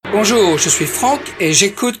Bonjour, je suis Franck et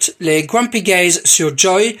j'écoute les Grumpy Gays sur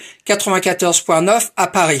Joy 94.9 à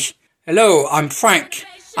Paris. Hello, I'm Frank.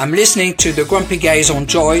 I'm listening to the Grumpy Gays on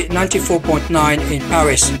Joy 94.9 in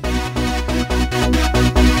Paris.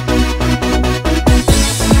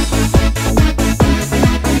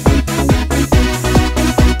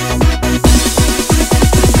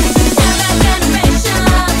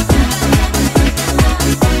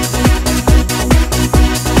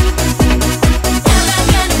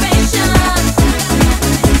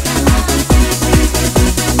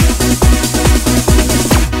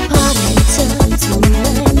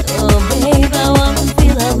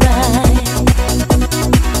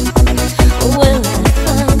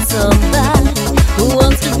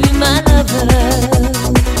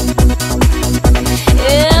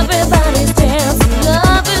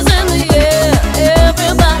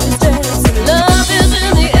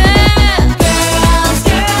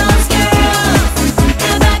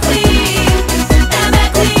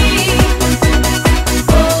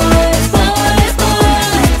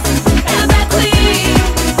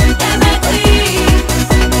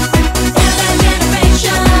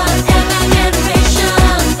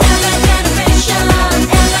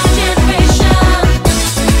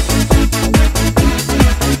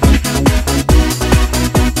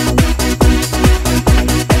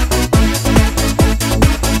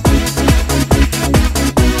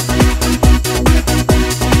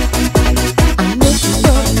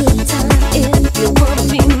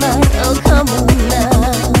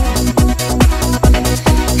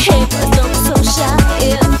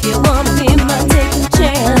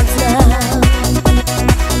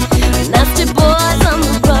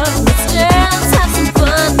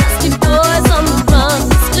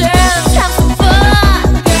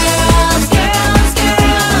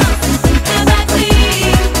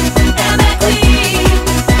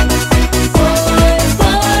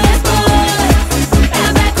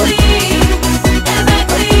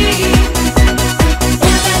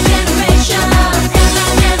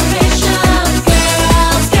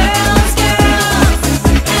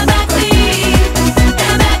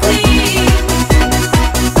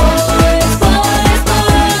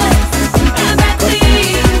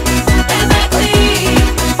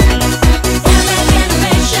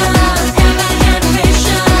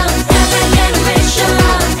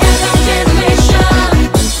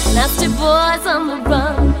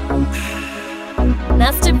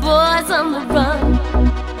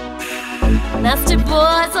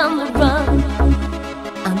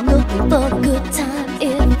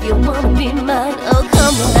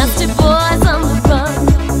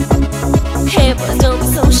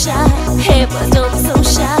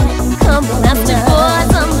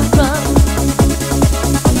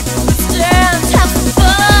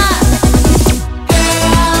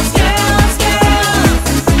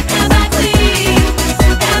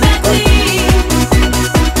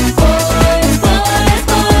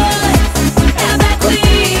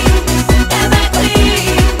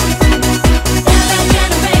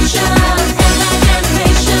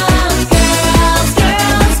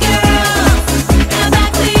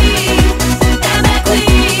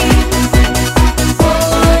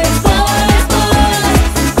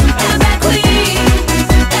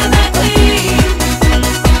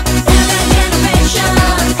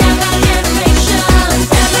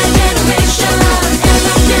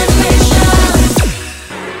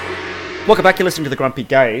 Welcome back, you're listening to The Grumpy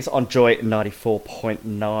Gays on Joy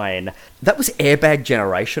 94.9. That was Airbag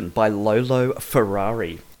Generation by Lolo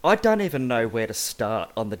Ferrari. I don't even know where to start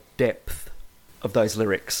on the depth of those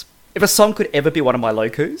lyrics. If a song could ever be one of my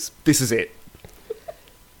lokus, this is it.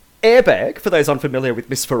 Airbag, for those unfamiliar with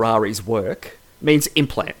Miss Ferrari's work, means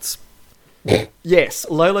implants. Yes,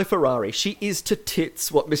 Lolo Ferrari, she is to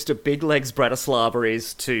tits what Mr. Big Legs Bratislava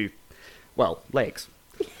is to, well, legs.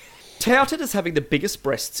 Touted as having the biggest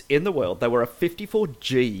breasts in the world, they were a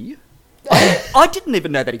 54G. I didn't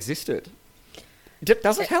even know that existed.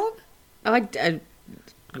 Does it, Helen? I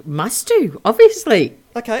must do, obviously.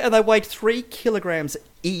 Okay, and they weighed 3 kilograms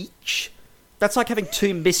each. That's like having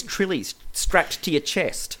 2 Miss Trillies strapped to your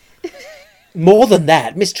chest. More than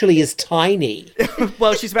that, Miss Trilly is tiny.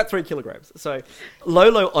 Well, she's about 3 kilograms. So,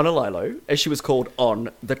 Lolo Onolilo, as she was called on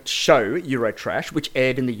the show Eurotrash, which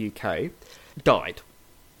aired in the UK, died.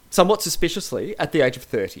 Somewhat suspiciously, at the age of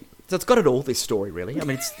 30. So it's got it all, this story, really. I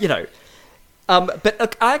mean, it's, you know. But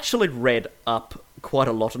look, I actually read up quite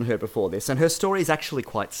a lot on her before this, and her story is actually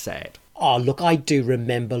quite sad. Oh, look, I do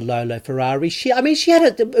remember Lolo Ferrari. She had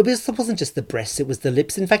it wasn't just the breasts, it was the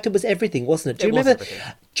lips. In fact, it was everything, wasn't it? Do you remember?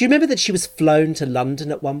 Do you remember that she was flown to London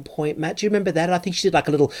at one point, Matt? Do you remember that? I think she did like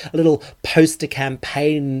a little poster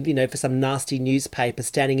campaign, for some nasty newspaper,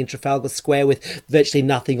 standing in Trafalgar Square with virtually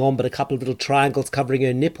nothing on but a couple of little triangles covering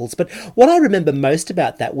her nipples. But what I remember most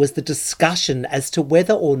about that was the discussion as to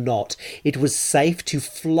whether or not it was safe to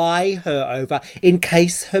fly her over in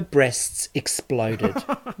case her breasts exploded.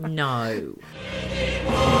 No.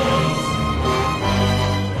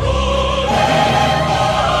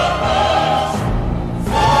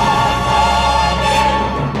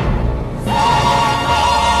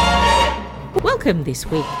 Welcome this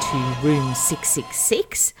week to Room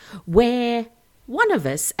 666, where one of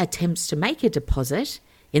us attempts to make a deposit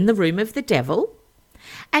in the room of the devil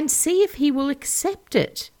and see if he will accept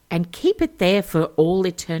it and keep it there for all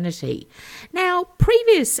eternity. Now,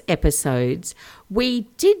 previous episodes, we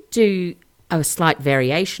did do a slight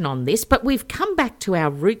variation on this, but we've come back to our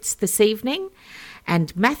roots this evening.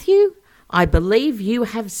 And Matthew, I believe you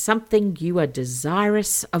have something you are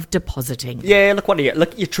desirous of depositing. Yeah,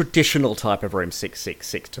 look, your traditional type of Room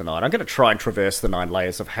 666 tonight. I'm going to try and traverse the 9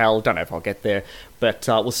 layers of hell. Don't know if I'll get there, but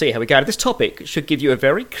we'll see how we go. This topic should give you a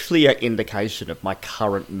very clear indication of my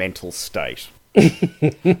current mental state.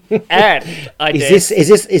 And is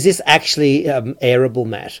this actually airable,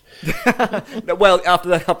 Matt? Well,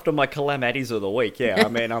 after my calamities of the week, yeah. I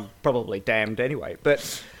mean, I'm probably damned anyway,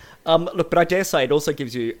 but... but I dare say it also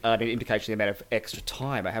gives you an indication of the amount of extra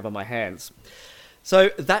time I have on my hands. So,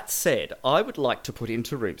 that said, I would like to put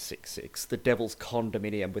into Room 66 the Devil's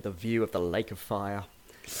Condominium with a view of the Lake of Fire.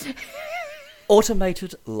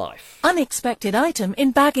 Automated life. Unexpected item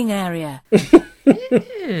in bagging area. Do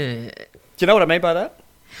you know what I mean by that?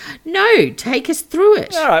 No, take us through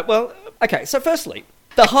it. All right, well, okay, so firstly,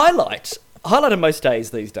 the highlight of most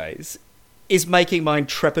days these days is making my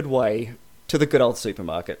intrepid way to the good old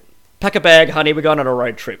supermarket. Pack a bag, honey, we're going on a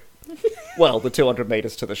road trip. Well, the 200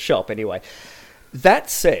 metres to the shop, anyway. That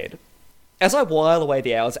said, as I while away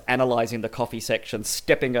the hours analysing the coffee section,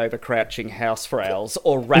 stepping over crouching housefrowls,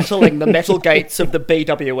 or rattling the metal gates of the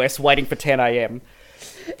BWS waiting for 10 a.m,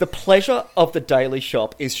 the pleasure of the daily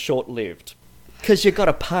shop is short-lived. Because you've got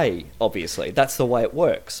to pay, obviously. That's the way it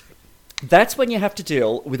works. That's when you have to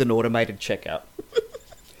deal with an automated checkout.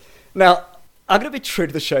 Now, I'm going to be true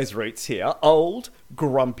to the show's roots here. Old,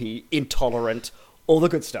 grumpy, intolerant, all the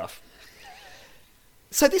good stuff.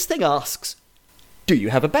 So this thing asks, do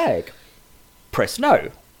you have a bag? Press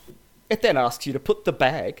no. It then asks you to put the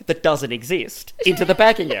bag that doesn't exist into the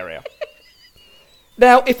bagging area.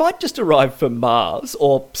 Now, if I'd just arrived from Mars,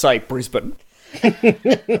 or, say, Brisbane,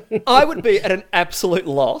 I would be at an absolute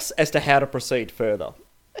loss as to how to proceed further.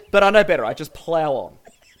 But I know better, I just plough on.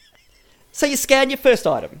 So you scan your first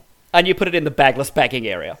item, and you put it in the bagless bagging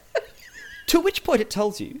area. To which point it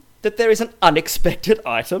tells you that there is an unexpected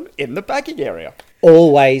item in the bagging area.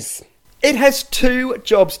 Always. It has 2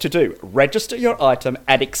 jobs to do. Register your item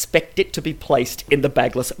and expect it to be placed in the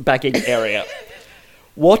bagless bagging area.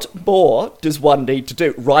 What more does one need to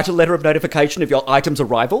do? Write a letter of notification of your item's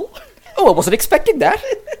arrival? Oh, I wasn't expecting that.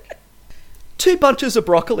 2 bunches of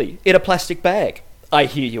broccoli in a plastic bag, I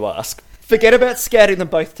hear you ask. Forget about scanning them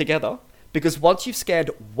both together, because once you've scanned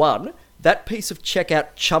one, that piece of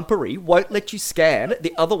checkout chumpery won't let you scan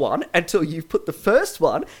the other one until you've put the first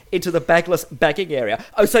one into the bagless bagging area.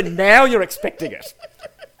 Oh, so now you're expecting it.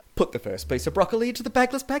 Put the first piece of broccoli into the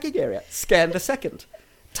bagless bagging area. Scan the second.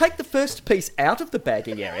 Take the first piece out of the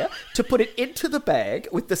bagging area to put it into the bag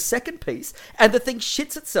with the second piece, and the thing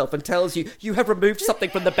shits itself and tells you you have removed something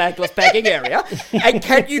from the bagless bagging area, and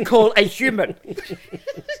can you call a human?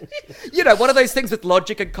 You know, one of those things with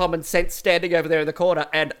logic and common sense standing over there in the corner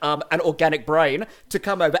and an organic brain to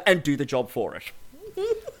come over and do the job for it.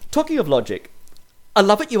 Talking of logic, I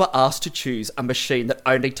love it you are asked to choose a machine that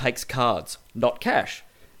only takes cards, not cash.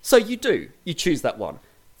 So you do. You choose that one.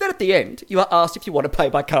 Then at the end, you are asked if you want to pay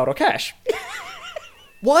by card or cash.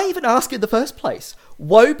 Why even ask in the first place?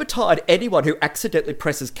 Woe betide anyone who accidentally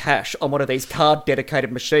presses cash on one of these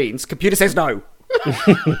card-dedicated machines. Computer says no.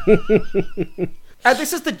 And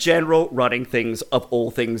this is the general running things of all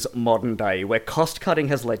things modern day, where cost-cutting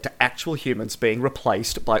has led to actual humans being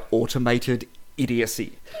replaced by automated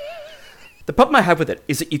idiocy. The problem I have with it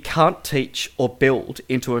is that you can't teach or build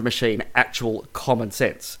into a machine actual common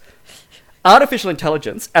sense. Artificial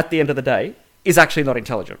intelligence, at the end of the day, is actually not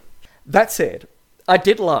intelligent. That said, I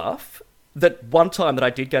did laugh that one time that I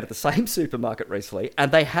did go to the same supermarket recently,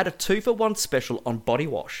 and they had a 2-for-1 special on body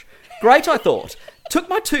wash. Great, I thought. Took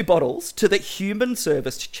my 2 bottles to the human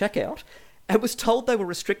serviced checkout, and was told they were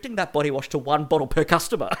restricting that body wash to 1 bottle per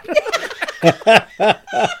customer.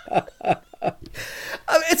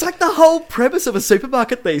 It's like the whole premise of a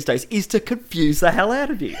supermarket these days is to confuse the hell out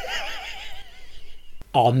of you.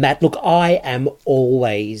 Oh, Matt, look, I am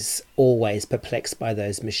always perplexed by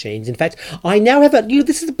those machines. In fact, I now have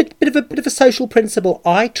this is a bit of a social principle.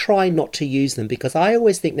 I try not to use them because I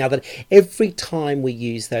always think now that every time we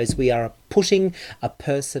use those, we are putting a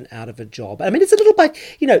person out of a job. I mean, it's a little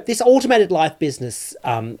bit, this automated life business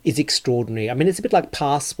is extraordinary. I mean, it's a bit like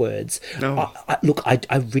passwords. No.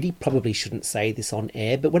 I really probably shouldn't say this on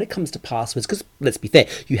air, but when it comes to passwords, because let's be fair,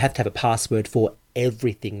 you have to have a password for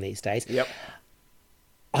everything these days. Yep.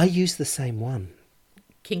 I use the same one.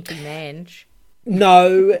 Kinky Mange.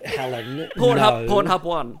 No, Helen. Pornhub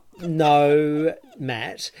 1. No,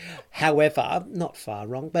 Matt. However, not far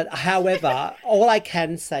wrong, but however, all I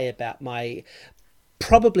can say about my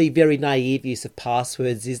probably very naive use of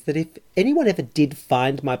passwords is that if anyone ever did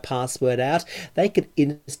find my password out, they could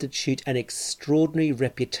institute an extraordinary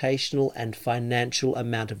reputational and financial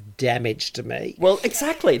amount of damage to me. Well,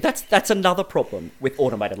 exactly. That's another problem with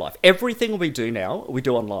automated life. Everything we do now, we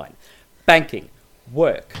do online. Banking,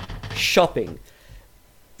 work, shopping,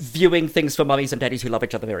 viewing things for mummies and daddies who love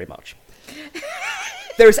each other very much.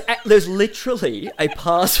 There's literally a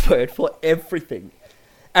password for everything.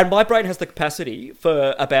 And my brain has the capacity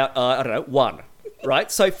for about, one, right?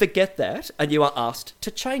 So forget that, and you are asked to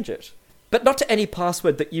change it. But not to any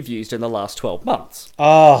password that you've used in the last 12 months.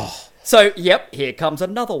 Oh. So, yep, here comes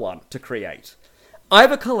another one to create. I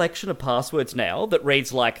have a collection of passwords now that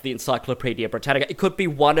reads like the Encyclopedia Britannica. It could be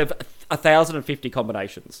one of 1,050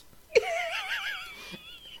 combinations.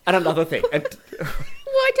 And another thing.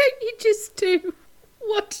 Why don't you just do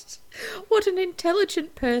what an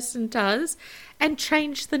intelligent person does and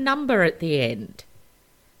change the number at the end?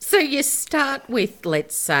 So you start with,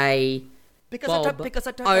 let's say, Bob I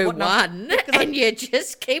don't know what number, 01, and you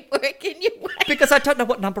just keep working your way. Because I don't know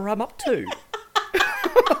what number I'm up to.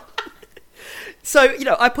 So,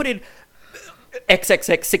 I put in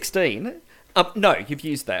XXX16. No, you've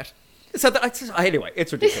used that. So anyway,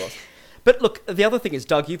 it's ridiculous. But look, the other thing is,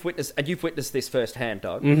 Doug, you've witnessed this firsthand,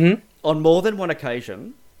 Doug, on more than one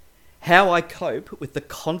occasion, how I cope with the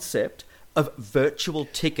concept of virtual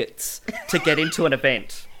tickets to get into an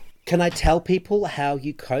event. Can I tell people how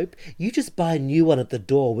you cope? You just buy a new one at the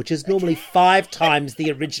door, which is normally 5 times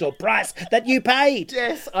the original price that you paid.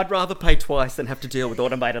 Yes, I'd rather pay twice than have to deal with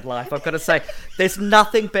automated life. I've got to say, there's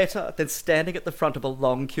nothing better than standing at the front of a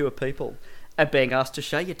long queue of people and being asked to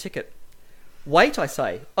show your ticket. Wait, I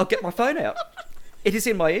say. I'll get my phone out. It is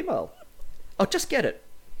in my email. I'll just get it.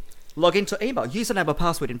 Log into email. Username or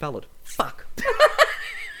password invalid. Fuck.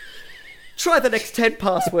 Try the next 10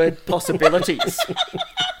 password possibilities.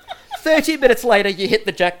 30 minutes later, you hit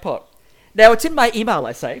the jackpot. Now, it's in my email,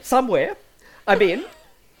 I say. Somewhere. I'm in.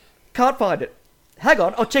 Can't find it. Hang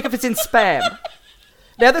on, I'll check if it's in spam.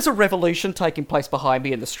 Now, there's a revolution taking place behind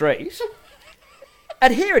me in the street.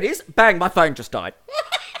 And here it is. Bang, my phone just died.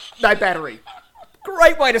 No battery.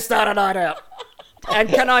 Great way to start a night out. And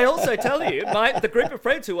can I also tell you, the group of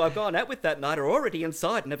friends who I've gone out with that night are already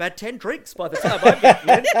inside and have had 10 drinks by the time I've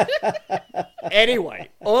gotten in. Anyway,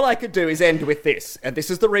 all I could do is end with this, and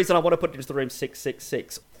this is the reason I want to put it into the room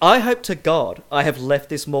 666. I hope to God I have left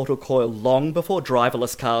this mortal coil long before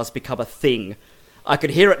driverless cars become a thing. I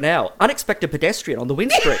could hear it now. Unexpected pedestrian on the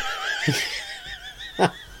windscreen.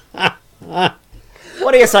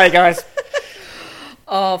 What do you say, guys?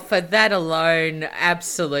 Oh, for that alone,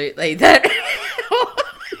 absolutely. That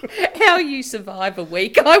how you survive a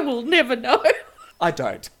week, I will never know. I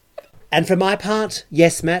don't. And for my part,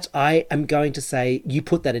 yes, Matt, I am going to say you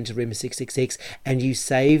put that into room 666 and you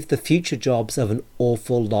save the future jobs of an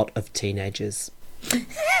awful lot of teenagers.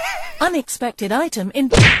 Unexpected item in...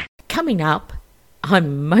 Coming up,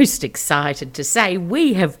 I'm most excited to say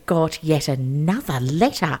we have got yet another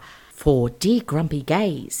letter for Dear Grumpy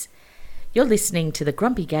Gays. You're listening to the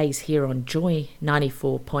Grumpy Gays here on Joy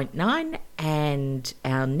 94.9, and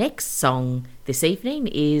our next song this evening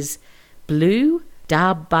is Blue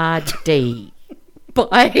Dabba Dee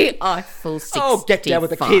by Eiffel 65. Oh, get down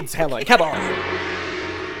with the kids, Helen. Come on.